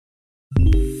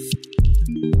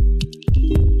I'm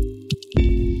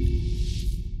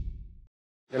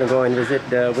gonna go and visit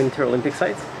the Winter Olympic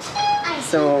sites.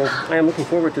 So I am looking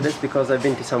forward to this because I've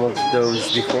been to some of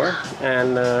those before,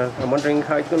 and I'm wondering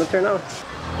how it's gonna turn out.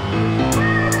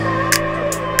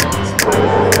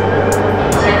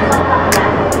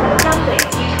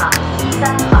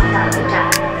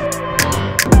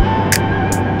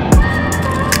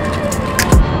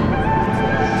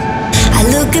 I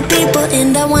look at people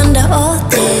and I wonder all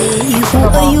day, who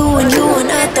are you and you are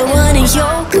not the one in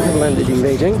your way. I landed in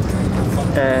Beijing,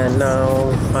 and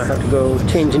now I have to go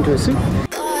change into a suit.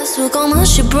 Look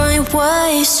almost your brain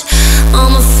waves.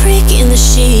 I'm a freak in the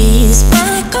sheets, but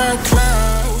I got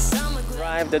clothes.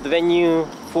 Arrived at the venue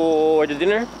for the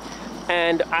dinner,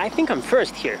 and I think I'm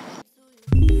first here.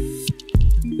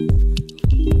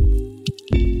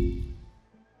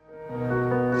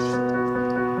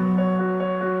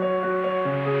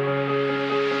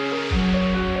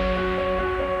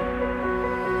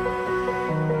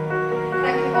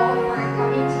 Thank you all for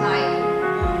coming tonight.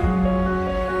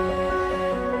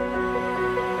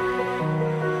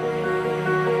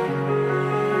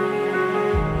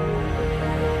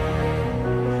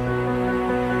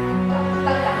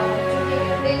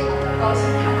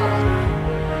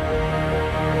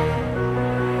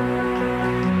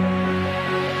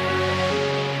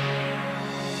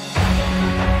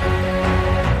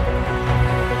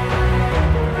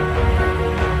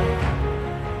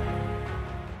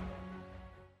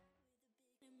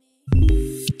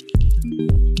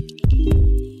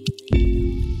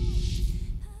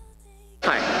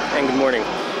 Hi, and good morning.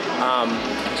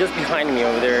 Just behind me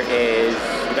over there is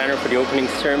the banner for the opening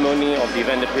ceremony of the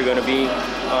event that we're going to be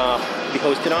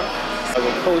hosted on. I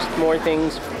will post more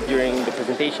things during the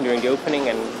presentation, during the opening,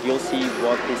 and you'll see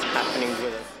what is happening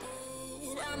with us.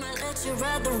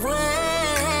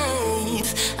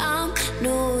 I'm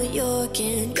New York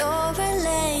and you're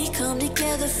LA. Come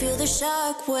together, feel the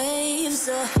shock waves.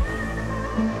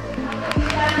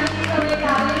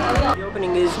 The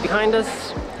opening is behind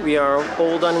us. We are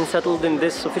all done and settled in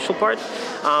this official part.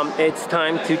 It's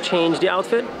time to change the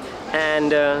outfit and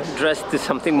dress to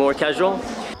something more casual.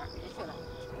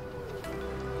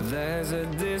 There's a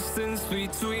distance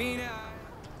between us.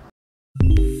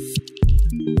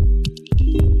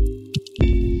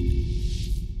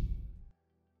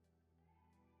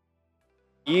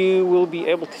 You will be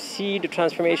able to see the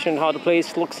transformation, how the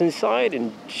place looks inside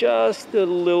in just a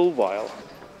little while.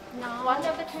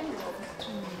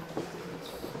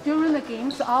 During the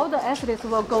games, all the athletes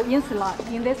will go inside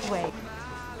in this way.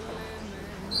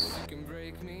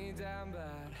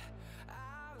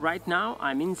 Right now,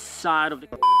 I'm inside of the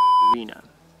arena.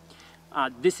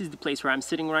 This is the place where I'm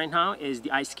sitting right now, is the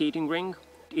ice skating rink.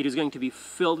 It is going to be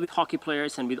filled with hockey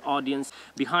players and with audience.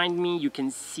 Behind me, you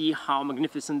can see how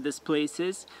magnificent this place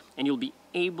is, and you'll be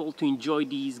able to enjoy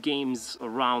these games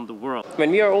around the world.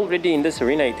 When we are already in this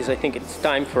arena, I think it's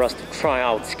time for us to try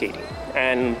out skating.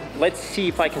 And let's see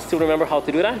if I can still remember how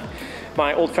to do that.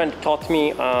 My old friend taught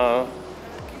me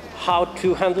how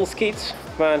to handle skates,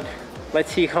 but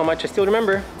let's see how much I still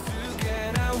remember.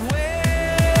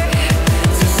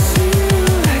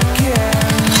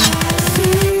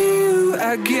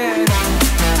 Again.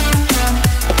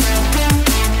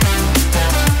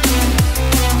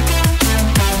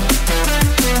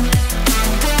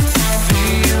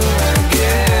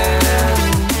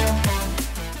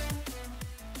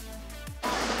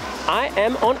 I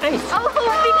am on ice.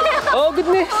 Oh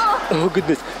goodness! Oh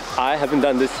goodness! I haven't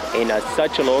done this in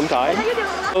such a long time.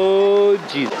 Oh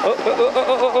jeez!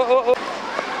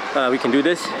 We can do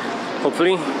this.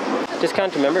 Hopefully. Just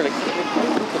can't remember. Like.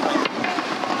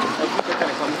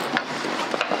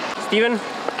 Steven,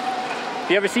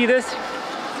 do you ever see this?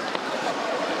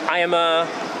 I am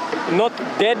not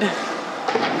dead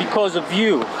because of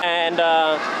you. And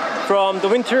from the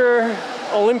Winter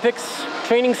Olympics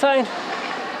training side,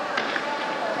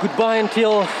 goodbye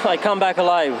until I come back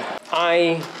alive.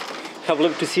 I have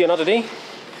lived to see another day,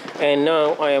 and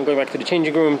now I am going back to the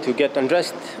changing room to get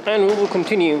undressed, and we will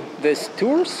continue this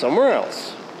tour somewhere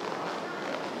else.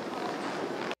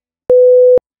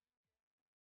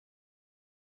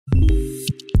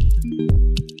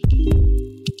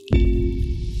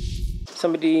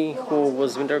 Somebody who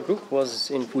was in our group was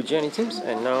in Fujian, it seems,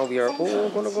 and now we are all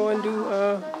gonna go and do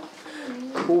a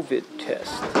COVID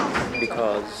test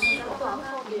because,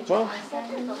 well,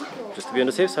 just to be on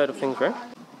the safe side of things, right?